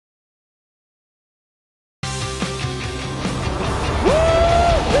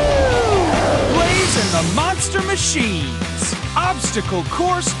the Monster Machines Obstacle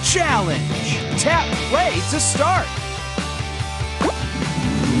Course Challenge. Tap play to start.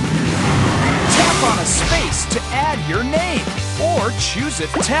 Tap on a space to add your name, or choose it.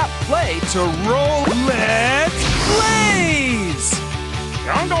 Tap play to roll. Let's blaze!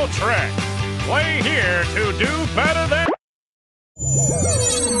 Jungle Trek. Play here to do better than...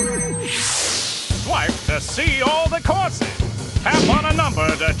 Swipe to see all the courses. Tap on a number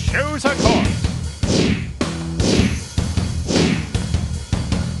to choose a course.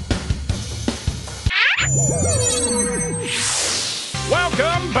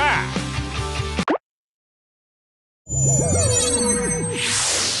 Welcome back.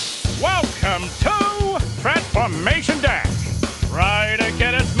 Welcome to Transformation Dash. Try to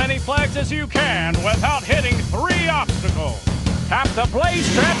get as many flags as you can without hitting 3 obstacles. Tap the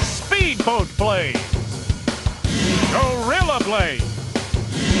Blaze Trap Speedboat Blaze, Gorilla Blaze,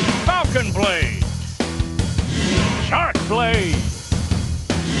 Falcon Blaze, Shark Blaze,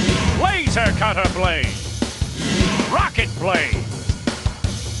 Laser Cutter Blaze, Rocket Blaze,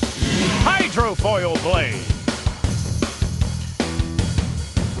 Hydrofoil Blaze.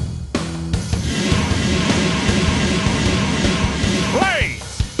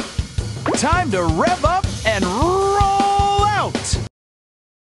 Blaze! Time to rev up and roll out!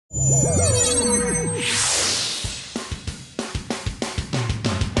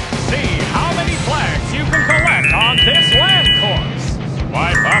 See how many flags you can collect on this land course.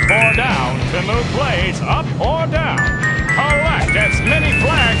 Swipe up or down to move Blaze up or down. Collect as many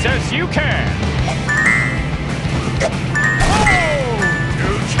flags as you can. Oh!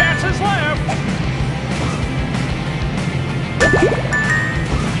 2 chances left.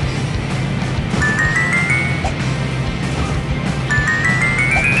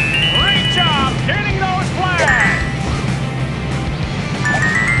 Great job getting those flags!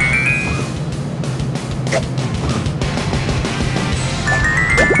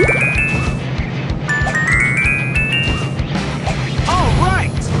 All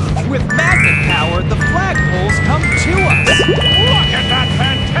right! With magnet power, the flagpoles come to us. Look at that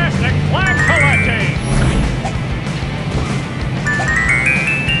fantastic flag collecting!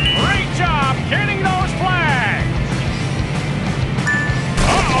 Great job getting those flags!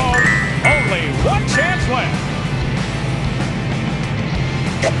 Uh-oh! Only 1 chance left.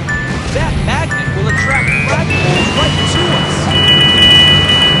 That magnet will attract flagpoles right to us.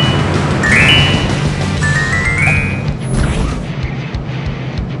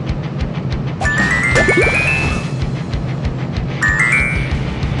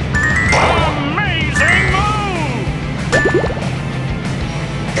 Amazing move!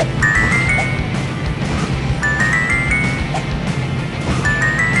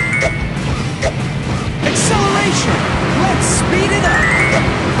 Acceleration! Let's speed it up!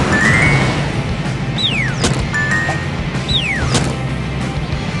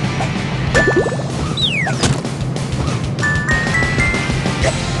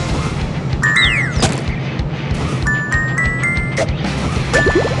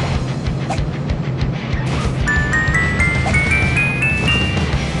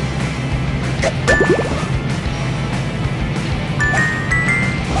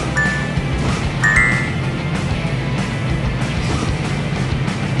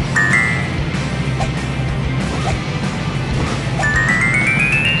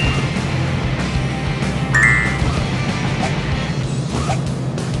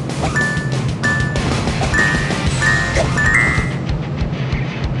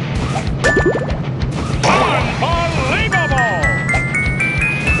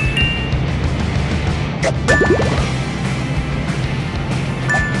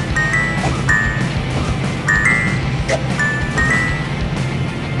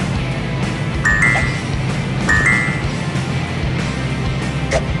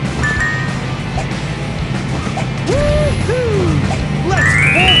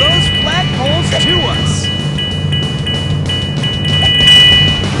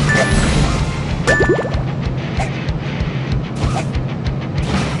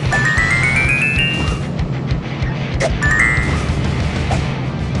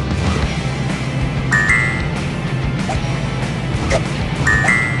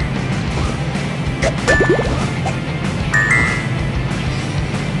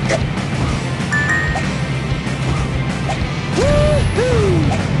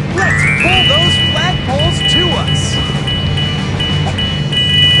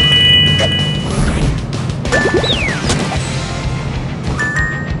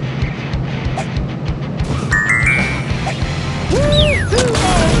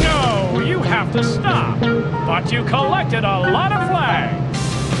 to stop, but you collected a lot of flags.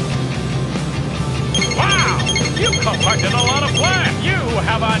 collected a lot of flags. You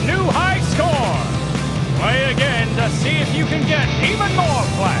have a new high score. Play again to see if you can get even more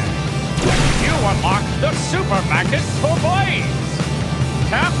flags. You unlock the Super Magnet for Blaze.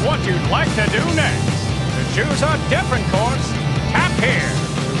 Tap what you'd like to do next. To choose a different course, tap here.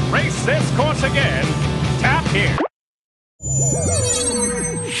 To race this course again, tap here.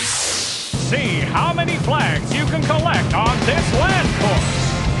 See how many flags you can collect on this land course.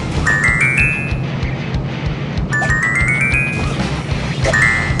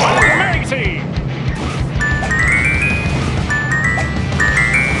 Amazing!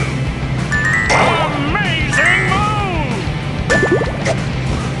 Amazing move!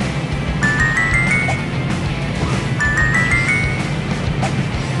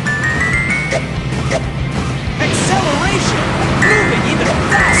 Acceleration! Moving even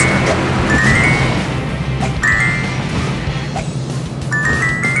faster!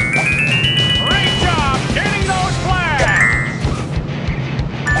 Great job getting those flags!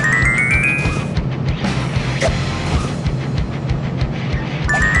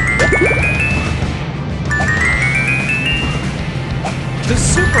 The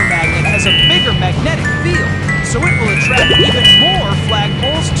Super Magnet has a bigger magnetic field, so it will attract even more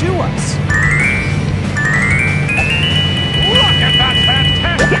flagpoles to us. Look at that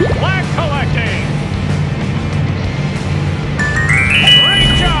fantastic flag collecting!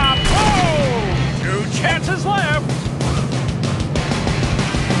 Great job! Oh! 2 chances left!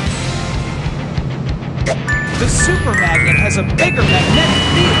 The Super Magnet has a bigger magnetic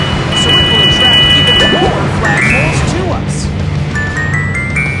field, so it will attract even more flagpoles to us.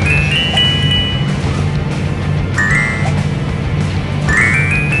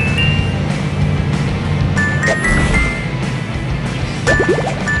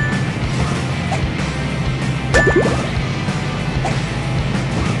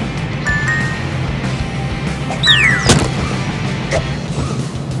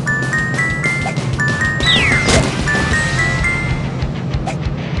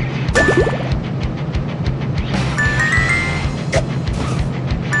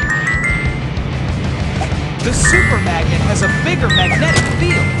 The Super Magnet has a bigger magnetic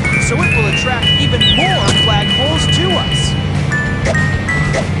field, so it will attract even more flagpoles to us.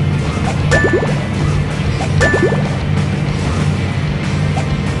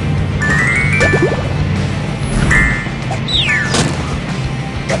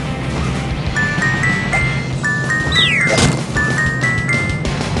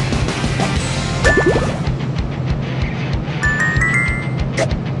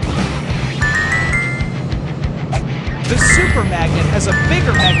 The Super Magnet has a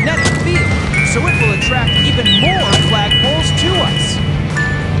bigger magnetic field, so it will attract even more flagpoles to us.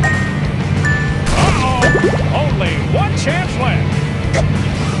 Uh-oh! Only 1 chance left!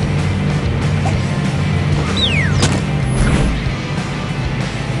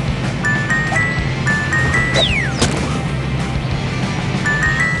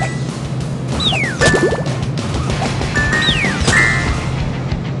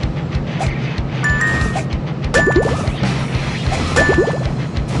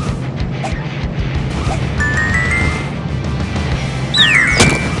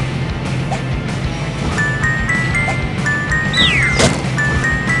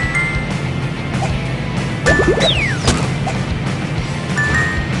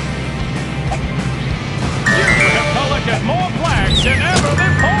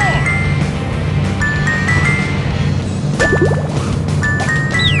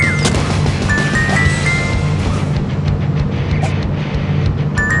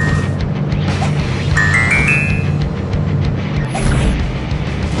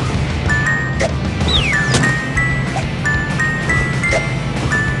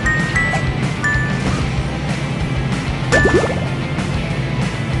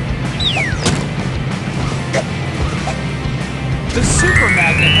 The Super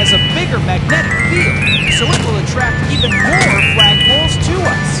Magnet has a bigger magnetic field, so it will attract even more flagpoles to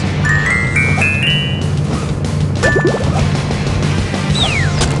us.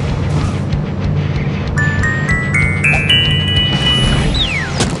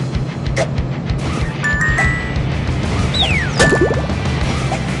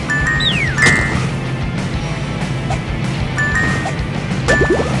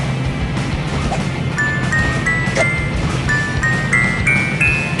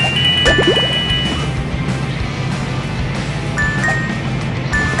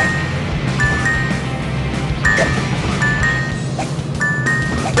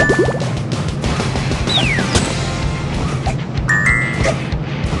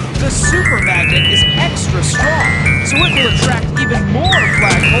 The Super Magnet is extra strong, so it will attract even more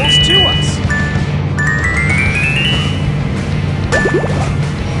flagpoles to us.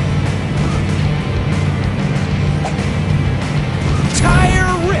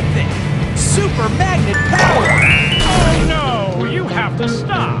 Tire-rific! Super magnet power! Oh no, you have to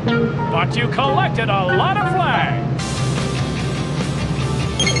stop. But you collected a lot of flags.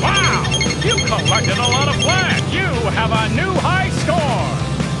 Wow, you collected a lot of flags. You have a new high score.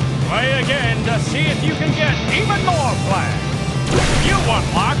 Play again to see if you can get even more flags. You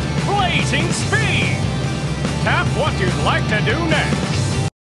unlocked blazing speed. Tap what you'd like to do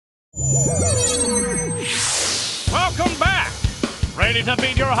next. Welcome back. Ready to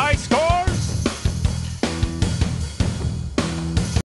beat your high score?